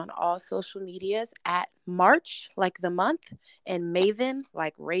find me on all social medias at March, like the month, and Maven,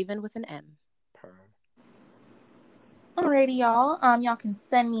 like Raven with an M. Alrighty, y'all. Y'all can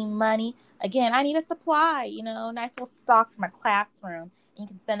send me money. Again, I need a supply, nice little stock for my classroom. You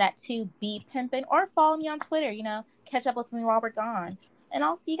can send that to B Pimpin' or follow me on Twitter, catch up with me while we're gone. And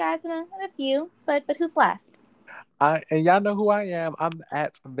I'll see you guys in a few, but who's left? And y'all know who I am. I'm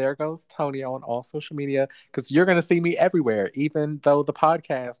at There Goes Tony on all social media, because you're going to see me everywhere, even though the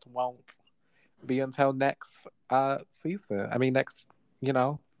podcast won't be until next season. I mean, next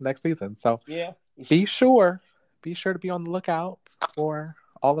season. So yeah, be sure to be on the lookout for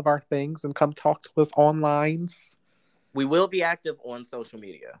all of our things and come talk to us online. We will be active on social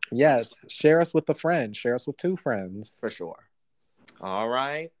media. Yes. Share us with a friend. Share us with 2 friends. For sure. All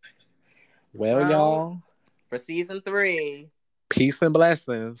right. Well, y'all. For season 3. Peace and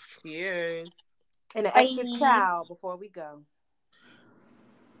blessings. Cheers. And an extra ciao before we go.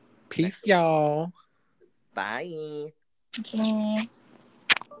 Peace, y'all. Bye. Okay.